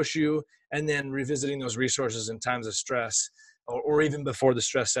going to push you, and then revisiting those resources in times of stress or even before the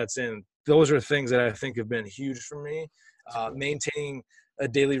stress sets in. Those are things that I think have been huge for me. Maintaining a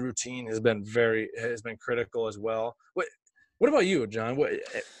daily routine has been critical as well. What about you, John?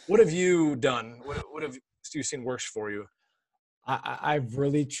 What have you done? What have you seen works for you? I've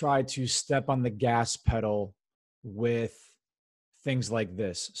really tried to step on the gas pedal with things like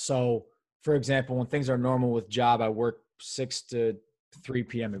this. So, for example, when things are normal with job, I work 6 to 3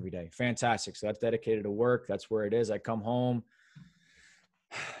 p.m. every day. Fantastic. So that's dedicated to work. That's where it is. I come home,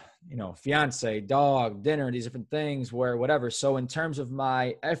 fiance, dog, dinner, these different things, where whatever. So in terms of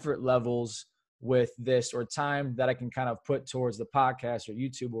my effort levels with this, or time that I can kind of put towards the podcast or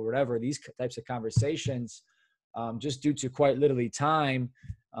YouTube or whatever, these types of conversations, just due to quite literally time,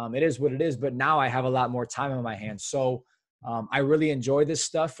 it is what it is. But now I have a lot more time on my hands. So I really enjoy this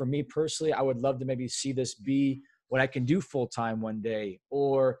stuff. For me personally, I would love to maybe see this be what I can do full time one day,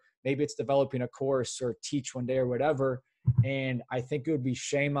 or maybe it's developing a course or teach one day or whatever. And I think it would be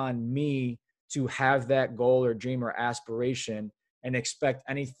shame on me to have that goal or dream or aspiration and expect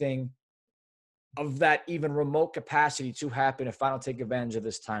anything of that even remote capacity to happen if I don't take advantage of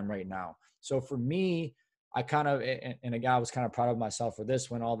this time right now. So for me, I kind of, and again, I was kind of proud of myself for this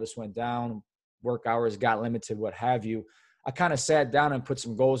when all this went down, work hours got limited, what have you. I kind of sat down and put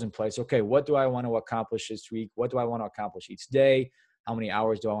some goals in place. Okay, what do I want to accomplish this week? What do I want to accomplish each day? How many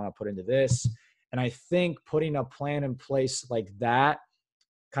hours do I want to put into this? And I think putting a plan in place like that,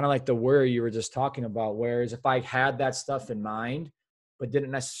 kind of like the warrior you were just talking about, whereas if I had that stuff in mind, but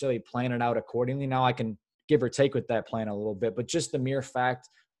didn't necessarily plan it out accordingly, now I can give or take with that plan a little bit. But just the mere fact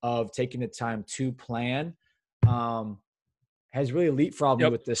of taking the time to plan has really leapfrogged me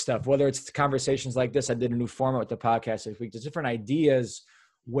with this stuff, whether it's conversations like this. I did a new format with the podcast this week. There's different ideas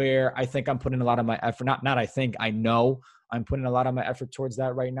where I think I'm putting a lot of my effort, I know I'm putting a lot of my effort towards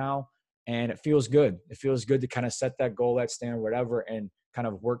that right now. And it feels good. It feels good to kind of set that goal, that standard, whatever, and kind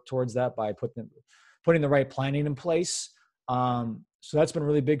of work towards that by putting the right planning in place. So that's been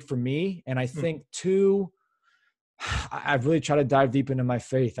really big for me. And I think too, I've really tried to dive deep into my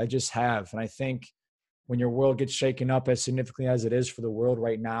faith. I just have. And I think when your world gets shaken up as significantly as it is for the world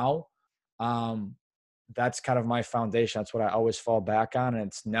right now, that's kind of my foundation. That's what I always fall back on. And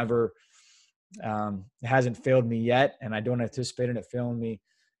it's never, it hasn't failed me yet. And I don't anticipate it failing me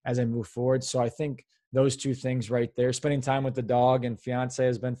as I move forward. So I think those two things right there, spending time with the dog and fiance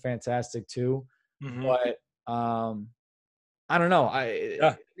has been fantastic too. Mm-hmm. But I don't know.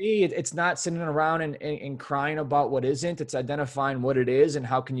 Me, it's not sitting around and crying about what isn't. It's identifying what it is and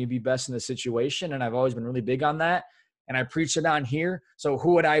how can you be best in the situation. And I've always been really big on that. And I preach it on here. So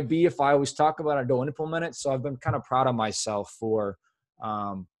who would I be if I always talk about it, I don't implement it? So I've been kind of proud of myself for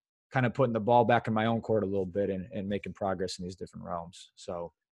kind of putting the ball back in my own court a little bit and making progress in these different realms.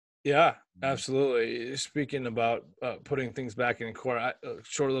 So. Yeah, absolutely. Speaking about putting things back in court,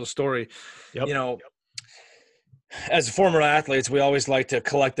 short little story, as former athletes, we always like to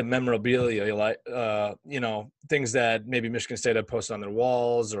collect the memorabilia, things that maybe Michigan State had posted on their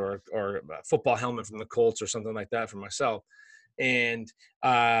walls or a football helmet from the Colts or something like that for myself. And,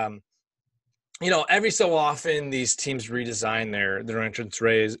 every so often these teams redesign their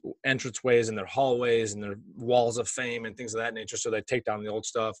entranceways and their hallways and their walls of fame and things of that nature. So they take down the old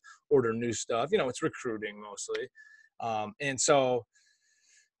stuff, order new stuff. It's recruiting mostly. And so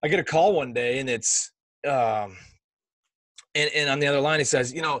I get a call one day and it's and on the other line, he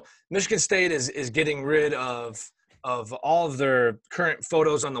says, Michigan State is getting rid of of all of their current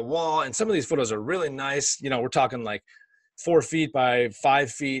photos on the wall. And some of these photos are really nice. You know, we're talking like 4 feet by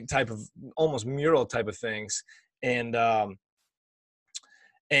 5 feet type of almost mural type of things. And the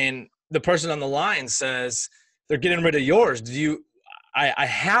person on the line says, they're getting rid of yours. I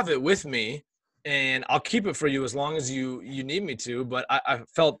have it with me and I'll keep it for you as long as you need me to. But I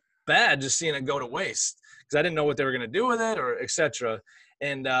felt bad just seeing it go to waste because I didn't know what they were going to do with it or et cetera.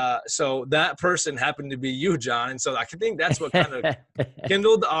 And so that person happened to be you, John. And so I think that's what kind of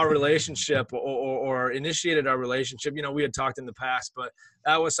kindled our relationship or initiated our relationship. You know, we had talked in the past, but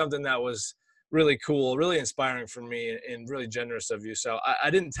that was something that was really cool, really inspiring for me, and really generous of you. So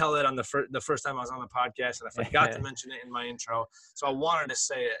I didn't tell it on the first time I was on the podcast, and I forgot to mention it in my intro. So I wanted to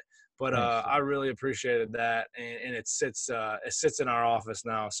say it, but I really appreciated that, and it sits in our office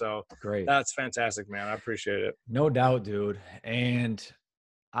now. So great. That's fantastic, man. I appreciate it. No doubt, dude. And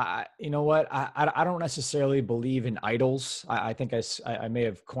you know what? I don't necessarily believe in idols. I think I may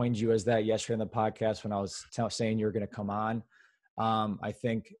have coined you as that yesterday in the podcast when I was saying you were going to come on. I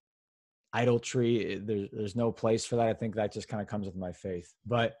think idolatry, there's no place for that. I think that just kind of comes with my faith.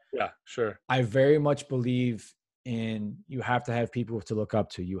 But yeah, sure. I very much believe in you have to have people to look up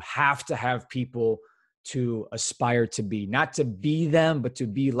to. You have to have people to aspire to be, not to be them, but to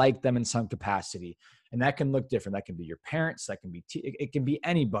be like them in some capacity. And that can look different. That can be your parents. That can be, it can be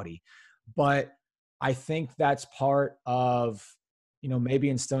anybody. But I think that's part of, you know, maybe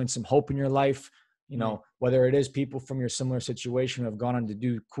instilling some hope in your life, you know, whether it is people from your similar situation who have gone on to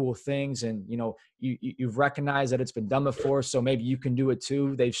do cool things and, you know, you've recognized that it's been done before. So maybe you can do it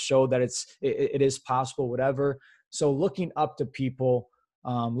too. They've showed that it is possible, whatever. So looking up to people,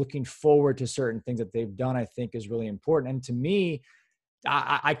 looking forward to certain things that they've done, I think is really important. And to me,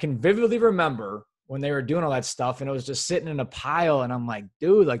 I can vividly remember when they were doing all that stuff and it was just sitting in a pile and I'm like,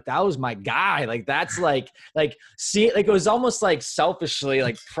 dude, like that was my guy. Like, that's see, like, it was almost like selfishly,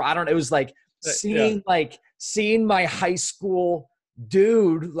 like, I don't, it was like seeing my high school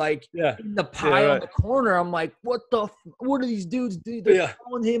dude, like in the pile in the corner. I'm like, what are these dudes do? They're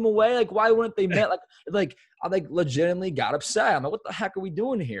throwing him away. Like, why wouldn't they met? Like, I like legitimately got upset. I'm like, what the heck are we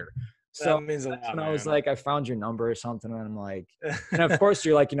doing here? So that means a lot, when man. I was like, I found your number or something. And I'm like, and of course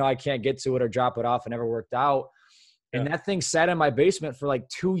you're like, you know, I can't get to it or drop it off. It never worked out. And that thing sat in my basement for like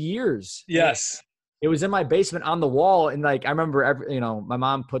 2 years. Yes. It was in my basement on the wall. And like, I remember my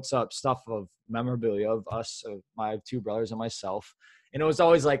mom puts up stuff of memorabilia of us, of my 2 brothers and myself. And it was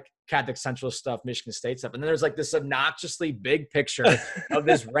always like Catholic Central stuff, Michigan State stuff. And then there's like this obnoxiously big picture of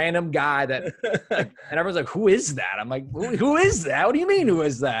this random guy that, like, and everyone's like, who is that? I'm like, who is that? What do you mean, who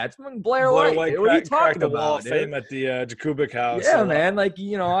is that? It's Blair White. What are you talking about? Wall of Fame at the Jakubik house. Yeah, man. Like,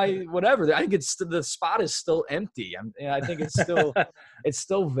 you know, whatever. I think the spot is still empty. I think it's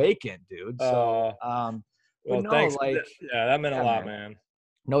still vacant, dude. So, well, thanks. That meant a lot, man.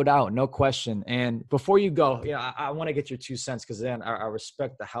 No doubt, no question. And before you go, I want to get your 2 cents because then I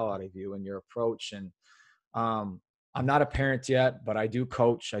respect the hell out of you and your approach. And I'm not a parent yet, but I do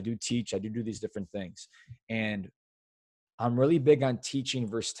coach, I do teach, I do these different things. And I'm really big on teaching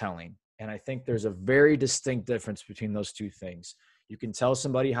versus telling. And I think there's a very distinct difference between those 2 things. You can tell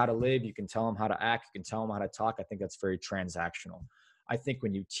somebody how to live, you can tell them how to act, you can tell them how to talk. I think that's very transactional. I think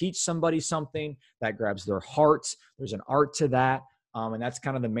when you teach somebody something that grabs their heart, there's an art to that. And that's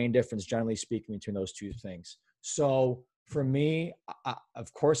kind of the main difference, generally speaking, between those 2 things. So for me,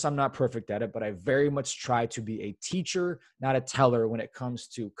 of course, I'm not perfect at it, but I very much try to be a teacher, not a teller when it comes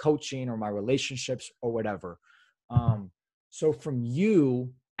to coaching or my relationships or whatever. So from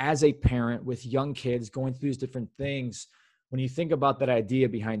you as a parent with young kids going through these different things, when you think about that idea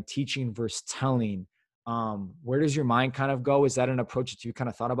behind teaching versus telling, where does your mind kind of go? Is that an approach that you kind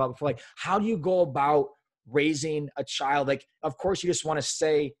of thought about before? Like, how do you go about raising a child? Like, of course you just want to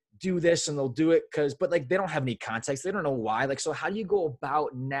say, do this and they'll do it but like, they don't have any context. They don't know why. Like, so how do you go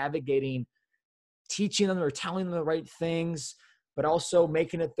about navigating, teaching them or telling them the right things, but also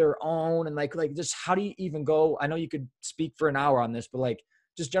making it their own? And like just how do you even go? I know you could speak for an hour on this, but like,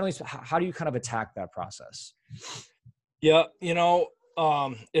 just generally, how do you kind of attack that process? Yeah. You know,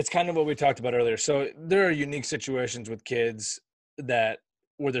 it's kind of what we talked about earlier. So there are unique situations with kids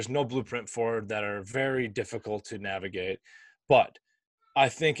where there's no blueprint for, that are very difficult to navigate. But I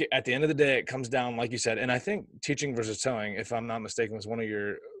think at the end of the day, it comes down, like you said, and I think teaching versus telling, if I'm not mistaken, was one of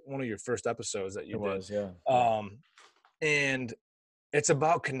your first episodes that you did. Was, yeah. And it's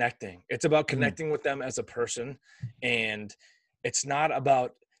about connecting. It's about connecting with them as a person. And it's not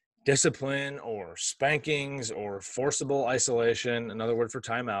about discipline or spankings or forcible isolation, another word for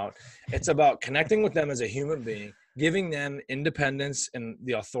timeout. It's about connecting with them as a human being, giving them independence and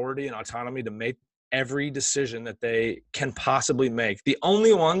the authority and autonomy to make every decision that they can possibly make. The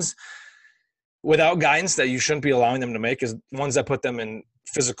only ones without guidance that you shouldn't be allowing them to make is ones that put them in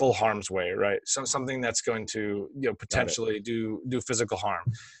physical harm's way, right? Something that's going to, potentially do physical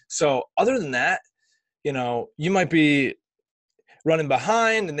harm. So other than that, you might be running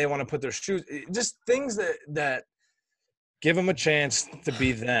behind and they want to put their shoes, just things that give them a chance to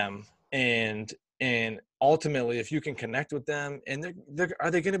be them. And ultimately, if you can connect with them, and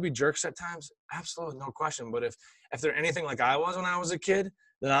are they going to be jerks at times? Absolutely, no question. But if they're anything like I was when I was a kid,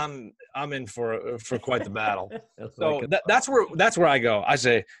 then I'm in for quite the battle. So that's where I go. I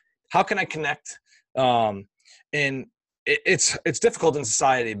say, how can I connect? And it's difficult in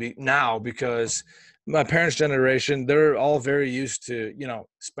society now because my parents' generation, they're all very used to,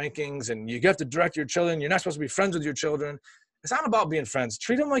 spankings, and you have to direct your children. You're not supposed to be friends with your children. It's not about being friends.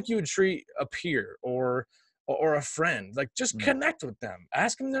 Treat them like you would treat a peer or a friend. Like, just connect with them,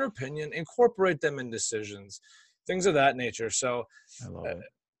 ask them their opinion, incorporate them in decisions, things of that nature. So I love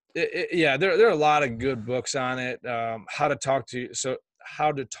it. There are a lot of good books on it. How to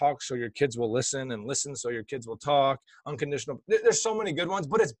talk so your kids will listen, and listen so your kids will talk. Unconditional. There's so many good ones,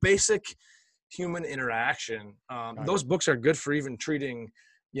 but it's basic human interaction. Those books are good for even treating,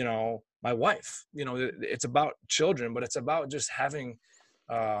 my wife. It's about children, but it's about just having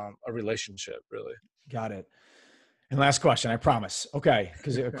a relationship, really. Got it. And last question, I promise. Okay,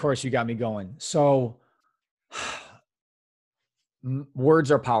 because of course you got me going. So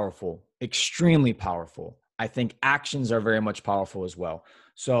words are powerful, extremely powerful. I think actions are very much powerful as well.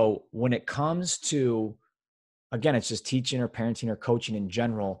 So when it comes to, again, it's just teaching or parenting or coaching in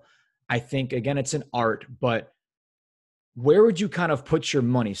general, I think, again, it's an art, but where would you kind of put your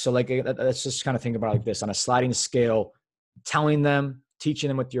money? So like, let's just kind of think about it like this, on a sliding scale, telling them, teaching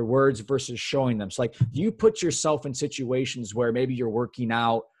them with your words versus showing them. So like, do you put yourself in situations where maybe you're working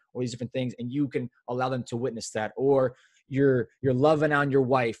out or these different things and you can allow them to witness that, or you're loving on your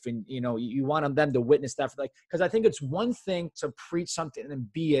wife and, you want them to witness that because I think it's one thing to preach something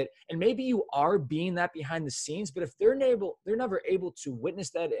and be it. And maybe you are being that behind the scenes, but if they're never able to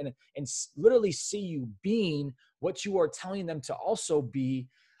witness that and literally see you being what you are telling them to also be,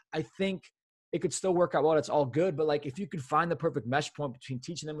 I think it could still work out well. It's all good. But like, if you could find the perfect mesh point between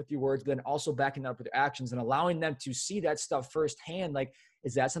teaching them with your words, but then also backing that up with your actions and allowing them to see that stuff firsthand, like,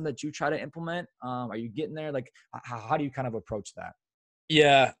 is that something that you try to implement? Are you getting there? Like, how do you kind of approach that?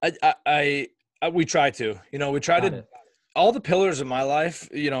 Yeah, we try to, we try to, all the pillars of my life,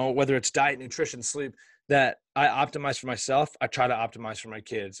 whether it's diet, nutrition, sleep, that I optimize for myself, I try to optimize for my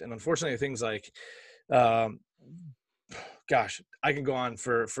kids. And unfortunately, things like, gosh, I can go on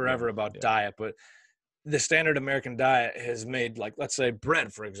for forever about diet, but the standard American diet has made, like, let's say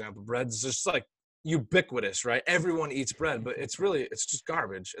bread, for example. Bread's just like ubiquitous, right? Everyone eats bread, but it's just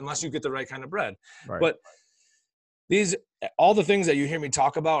garbage unless you get the right kind of bread. Right. But all the things that you hear me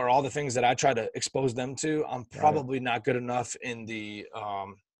talk about are all the things that I try to expose them to. I'm probably not good enough in the,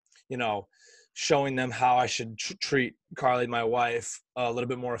 showing them how I should treat Carly, my wife, a little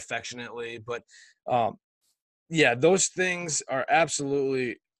bit more affectionately. But those things are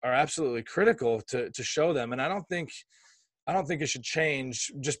absolutely critical to show them. And I don't think it should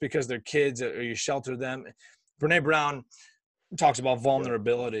change just because they're kids or you shelter them. Brene Brown talks about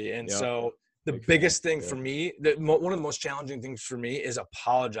vulnerability. And so the biggest thing for me, one of the most challenging things for me is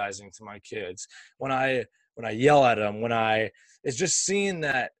apologizing to my kids. When I yell at them, it's just seeing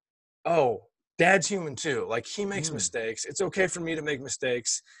that, oh, dad's human too. Like, he makes mistakes. It's okay for me to make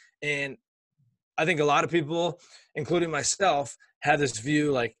mistakes. And I think a lot of people, including myself, have this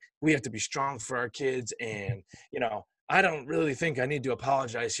view, like, we have to be strong for our kids. And, I don't really think I need to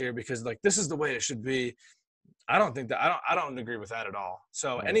apologize here because, like, this is the way it should be. I don't agree with that at all.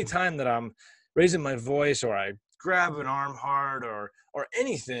 So anytime that I'm raising my voice or I grab an arm hard or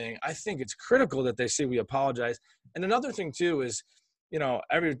anything, I think it's critical that they see we apologize. And another thing too is,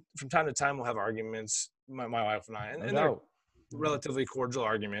 from time to time we'll have arguments, my wife and I, and they're relatively cordial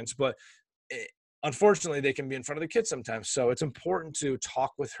arguments, but unfortunately they can be in front of the kids sometimes. So it's important to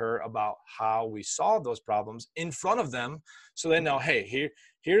talk with her about how we solve those problems in front of them, so they know, hey,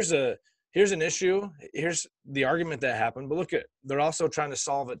 here's an issue, here's the argument that happened, but look, they're also trying to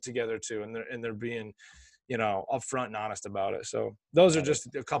solve it together too, and they're being, upfront and honest about it. So those are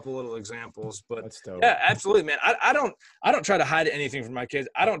just a couple little examples. But yeah, absolutely, man. I don't try to hide anything from my kids.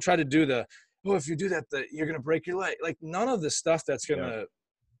 I don't try to do if you do that, you're gonna break your leg. Like, none of the stuff that's gonna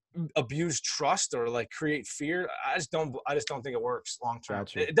abuse trust or like create fear. I just don't think it works long term.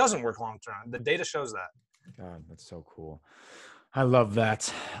 It doesn't work long term. The data shows that. God, that's so cool. I love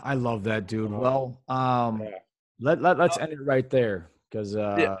that, dude. Well, let's end it right there because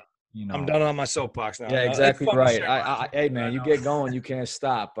You I'm know. done on my soapbox now. Yeah, It's exactly fun to right. share my Hey opinions, man, I you know. get going, you can't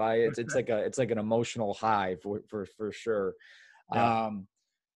stop. It's like an emotional high for sure. Yeah. Um,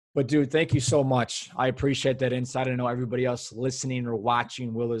 but dude, thank you so much. I appreciate that insight. I know everybody else listening or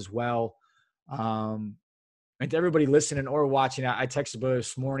watching will as well. Um, and to everybody listening or watching, I texted Bill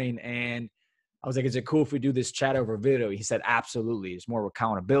this morning and I was like, is it cool if we do this chat over video? He said, absolutely. There's more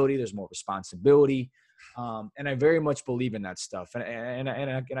accountability. There's more responsibility. And I very much believe in that stuff. And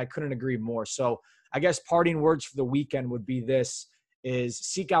I couldn't agree more. So I guess parting words for the weekend would be this is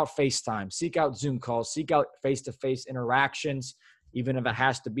seek out FaceTime, seek out Zoom calls, seek out face-to-face interactions, even if it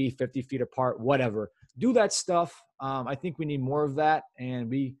has to be 50 feet apart, whatever. Do that stuff. I think we need more of that. And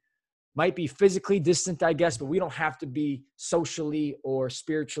we might be physically distant, I guess, but we don't have to be socially or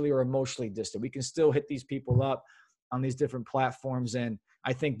spiritually or emotionally distant. We can still hit these people up on these different platforms. And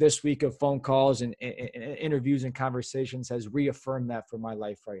I think this week of phone calls and interviews and conversations has reaffirmed that for my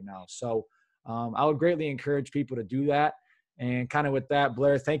life right now. So I would greatly encourage people to do that. And kind of with that,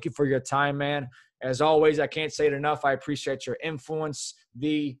 Blair, thank you for your time, man. As always, I can't say it enough. I appreciate your influence,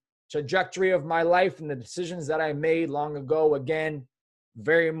 the trajectory of my life and the decisions that I made long ago. Again,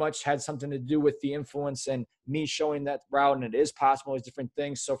 very much had something to do with the influence and me showing that route, and it is possible. There's different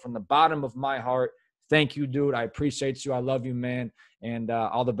things. So from the bottom of my heart, thank you, dude. I appreciate you. I love you, man. And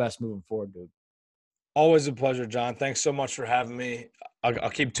all the best moving forward, dude. Always a pleasure, John. Thanks so much for having me. I'll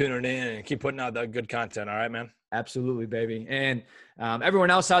keep tuning in and keep putting out that good content. All right, man. Absolutely, baby. And everyone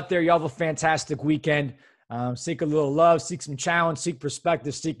else out there, y'all have a fantastic weekend. Seek a little love, seek some challenge, seek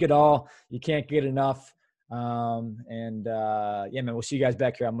perspective, seek it all. You can't get enough. Yeah, man, we'll see you guys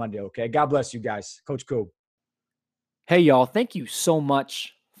back here on Monday. Okay. God bless you guys. Coach Cool. Hey, y'all. Thank you so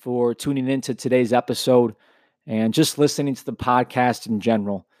much for tuning into today's episode and just listening to the podcast in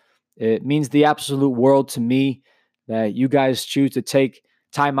general. It means the absolute world to me that you guys choose to take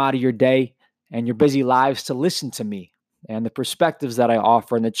time out of your day and your busy lives to listen to me and the perspectives that I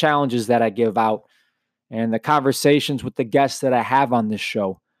offer and the challenges that I give out and the conversations with the guests that I have on this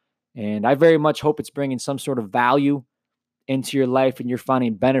show. And I very much hope it's bringing some sort of value into your life and you're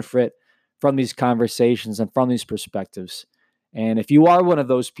finding benefit from these conversations and from these perspectives. And if you are one of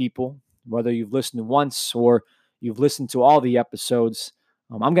those people, whether you've listened once or you've listened to all the episodes,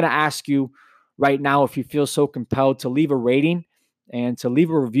 I'm going to ask you right now if you feel so compelled to leave a rating and to leave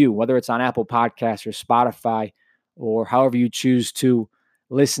a review, whether it's on Apple Podcasts or Spotify or however you choose to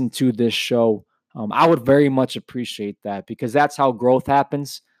listen to this show. I would very much appreciate that because that's how growth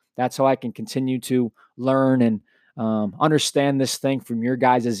happens. That's how I can continue to learn and understand this thing from your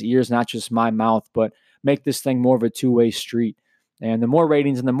guys' ears, not just my mouth, but make this thing more of a two-way street. And the more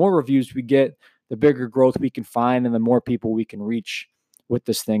ratings and the more reviews we get, the bigger growth we can find and the more people we can reach with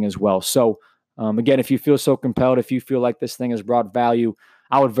this thing as well. So again, if you feel so compelled, if you feel like this thing has brought value,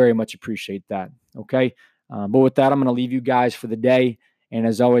 I would very much appreciate that. Okay. But with that, I'm going to leave you guys for the day. And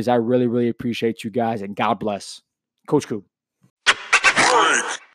as always, I really, really appreciate you guys and God bless. Coach Coop.